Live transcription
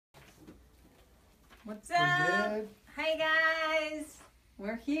What's We're up? good. Hi guys,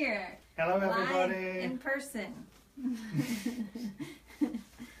 we're here. Hello, live everybody. in person.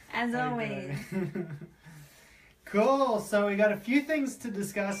 As always. Cool. So we got a few things to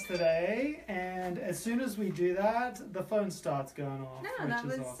discuss today, and as soon as we do that, the phone starts going off. No, which that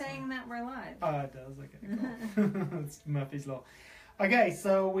is was awesome. saying that we're live. Oh, it does. Okay, cool. It's Murphy's Law. Okay,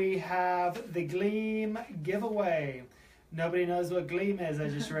 so we have the Gleam giveaway. Nobody knows what Gleam is, I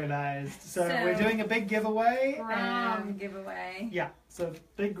just realized. So we're doing a big giveaway. Grom giveaway. Yeah, so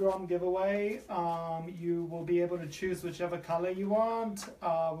big Grom giveaway. You will be able to choose whichever color you want.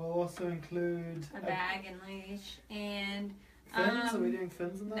 We'll also include A bag and leash and fins. Are we doing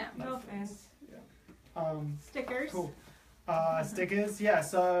fins in that? No fins. Yeah. Stickers. Cool. Stickers. Yeah.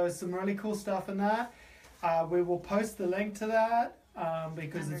 So some really cool stuff in that. We will post the link to that.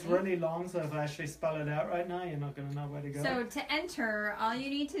 Because it's really long, so if I actually spell it out right now, you're not going to know where to go. So to enter, all you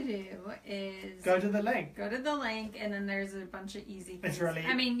need to do is go to the link. Go to the link, and then there's a bunch of easy things. It's really.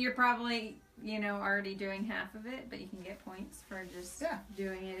 I mean, you're probably already doing half of it, but you can get points for just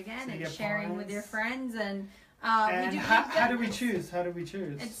doing it again and sharing points with your friends. And how do we choose? How do we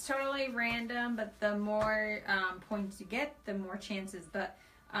choose? It's totally random, but the more points you get, the more chances. But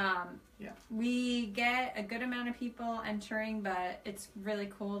we get a good amount of people entering, but it's really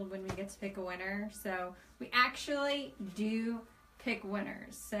cool when we get to pick a winner. So we actually do pick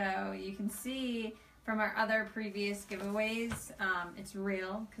winners. So you can see from our other previous giveaways, it's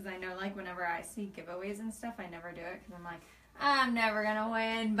real, because I know, like, whenever I see giveaways and stuff, I never do it because I'm like, I'm never gonna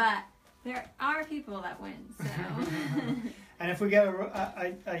win, but there are people that win. So and if we get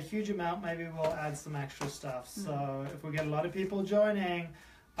a huge amount, maybe we'll add some extra stuff. So if we get a lot of people joining,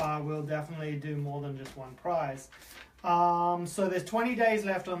 we'll definitely do more than just one prize. So there's 20 days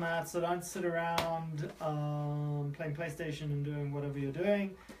left on that, so don't sit around playing PlayStation and doing whatever you're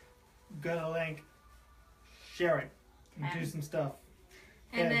doing. Go to the link, share it, and do some stuff.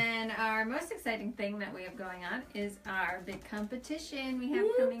 And then our most exciting thing that we have going on is our big competition we have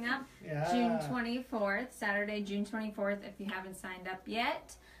coming up June 24th, Saturday, June 24th, if you haven't signed up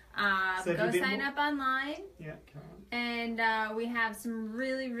yet. So go sign up online. Yeah, come on. And we have some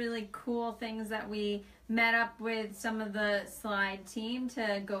really, really cool things that we met up with some of the Slyde team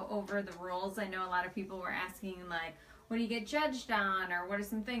to go over the rules. I know a lot of people were asking, like, what do you get judged on, or what are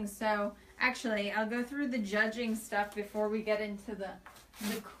some things? So actually, I'll go through the judging stuff before we get into the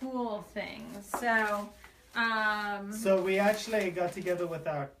cool things. So we actually got together with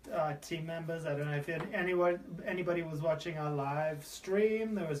our team members. I don't know if anybody was watching our live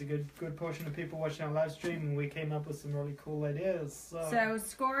stream. There was a good portion of people watching our live stream, and we came up with some really cool ideas. So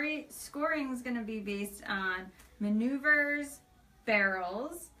scoring is going to be based on maneuvers,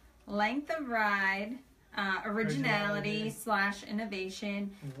 barrels, length of ride, originality /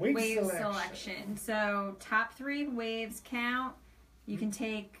 innovation, wave selection. So top 3 waves count. You can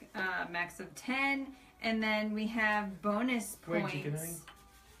take a max of 10. And then we have bonus points. Wait,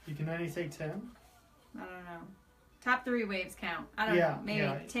 you can only say 10? I don't know. Top 3 waves count. I don't know. Maybe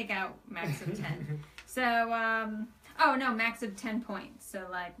take out max of 10. So, oh no, max of 10 points. So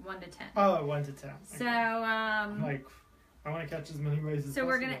like 1 to 10. Oh, 1 to 10. Okay. So, like, I want to catch as many waves as possible. So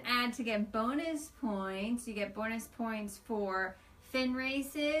we're going to add to get bonus points. You get bonus points for fin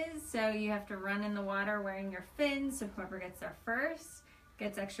races. So you have to run in the water wearing your fins. So whoever gets there first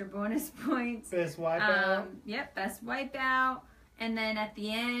gets extra bonus points. Best wipeout. Yep, best wipeout. And then at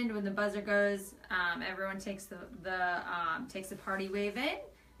the end, when the buzzer goes, everyone takes the party wave in,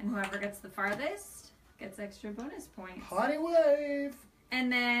 and whoever gets the farthest gets extra bonus points. Party wave.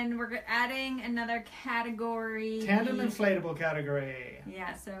 And then we're adding another category. Tandem inflatable category.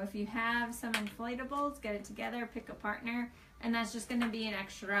 Yeah, so if you have some inflatables, get it together, pick a partner. And that's just going to be an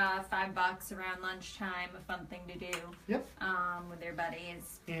extra $5 around lunchtime, a fun thing to do. Yep. With your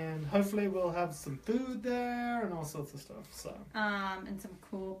buddies. And hopefully we'll have some food there and all sorts of stuff. So. And some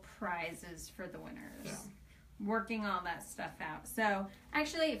cool prizes for the winners. Yeah. Working all that stuff out. So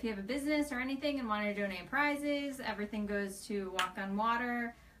actually, if you have a business or anything and want to donate prizes, everything goes to Walk on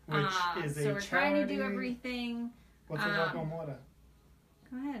Water. Which is a so we're trying to do everything. What's a Walk on Water?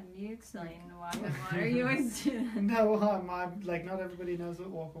 Go ahead, you explain Walk on Water. You always do that. No, I'm like, not everybody knows what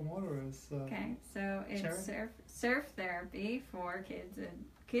Walk on Water is. So. Okay, so it's surf therapy for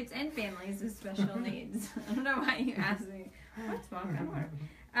kids and families with special needs. I don't know why you asked me what's Walk on Water.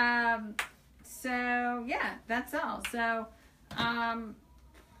 So yeah, that's all. So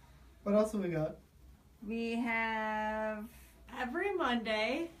what else have we got? We have every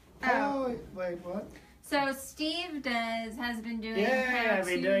Monday. Oh, wait, what? So Steve has been doing I've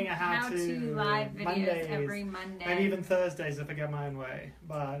been doing a how-to live videos Mondays, every Monday. maybe even Thursdays if I get my own way.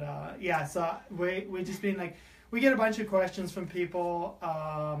 But yeah, so we just been like, we get a bunch of questions from people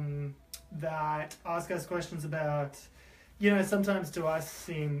that ask us questions about, you know, sometimes to us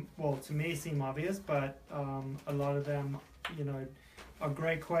to me seem obvious, but a lot of them, you know, are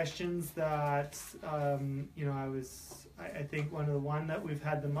great questions that, you know, I think one that we've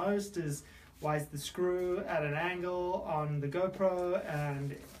had the most is, why is the screw at an angle on the GoPro,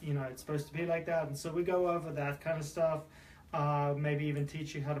 and you know it's supposed to be like that, and so we go over that kind of stuff. Maybe even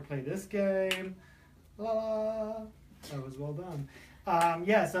teach you how to play this game. La, that was well done.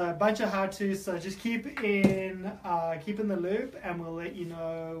 Yeah, so a bunch of how-tos. So just keep in the loop, and we'll let you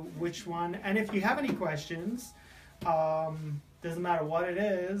know which one. And if you have any questions, doesn't matter what it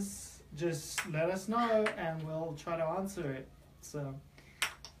is, just let us know, and we'll try to answer it. So.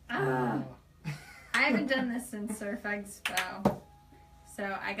 I haven't done this since Surf Expo,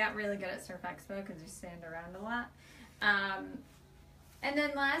 so I got really good at Surf Expo because we stand around a lot. And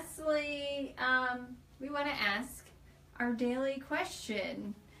then lastly, we want to ask our daily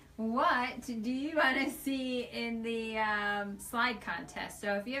question. What do you want to see in the Slyde contest?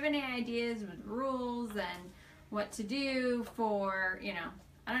 So if you have any ideas with rules and what to do for, you know,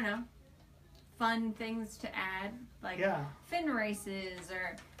 I don't know, fun things to add, like fin races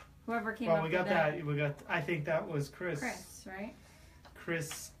or... Whoever came up with that. We got. I think that was Chris. Chris, right?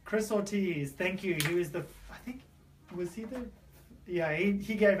 Chris Ortiz. Thank you. He was the. I think was he the. Yeah,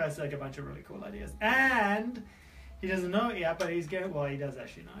 he gave us like a bunch of really cool ideas, and he doesn't know it yet, but he's going. Well, he does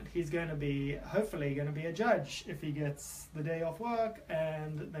actually know it. He's going to be hopefully going to be a judge if he gets the day off work,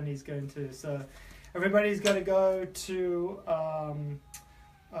 and then he's going to. So everybody's got to go to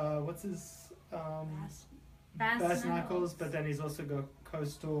what's his Bass Knuckles, but then he's also got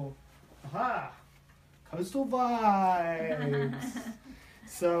Coastal Vibes.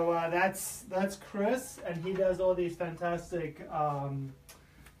 So that's Chris, and he does all these fantastic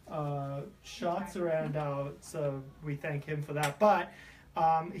shots around out. So we thank him for that. But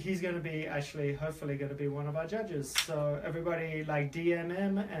he's going to be hopefully going to be one of our judges. So everybody like DM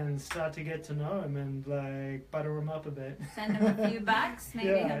him and start to get to know him and like butter him up a bit. Send him a few bucks, maybe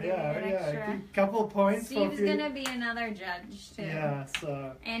he'll give you an extra. A couple of points. Steve's going to be another judge too. Yeah,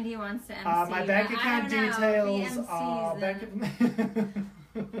 so. And he wants to MC. My bank account details are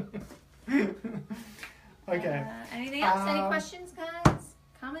Okay. Anything else? Any questions, guys?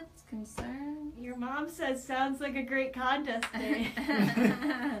 Comments? Concerns? Your mom says sounds like a great contest day.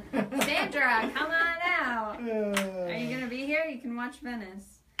 Sandra, come on out. Are you going to be here? You can watch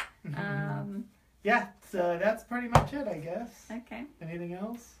Venice. Yeah, so that's pretty much it, I guess. Okay. Anything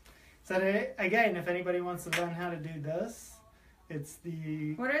else? So again, if anybody wants to learn how to do this, it's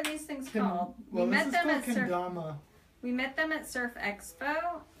the... What are these things called? Well, we met them at Kendama. We met them at Surf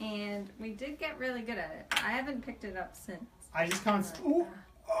Expo, and we did get really good at it. I haven't picked it up since. I just can't...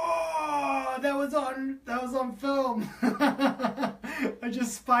 Oh, that was on film. I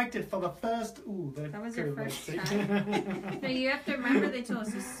just spiked it for the first... Ooh, that was your first time. No, you have to remember they told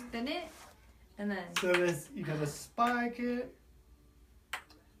us to spin it, and then... So you got to spike it.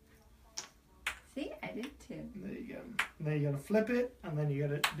 See, I did too. There you go. And then you got to flip it, and then you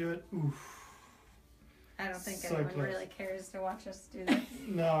got to do it. Oof. I don't think anyone really cares to watch us do this.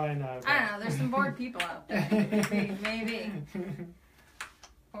 No, I know. I don't know. There's some bored people out there. Maybe.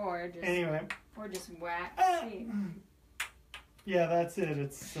 Or just whack. Yeah, that's it.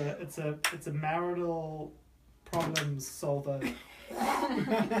 It's a marital problem solver. If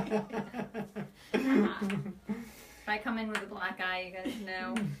I come in with a black eye, you guys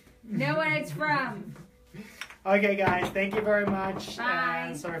know what it's from. Okay, guys. Thank you very much. Bye.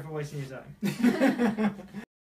 And sorry for wasting your time.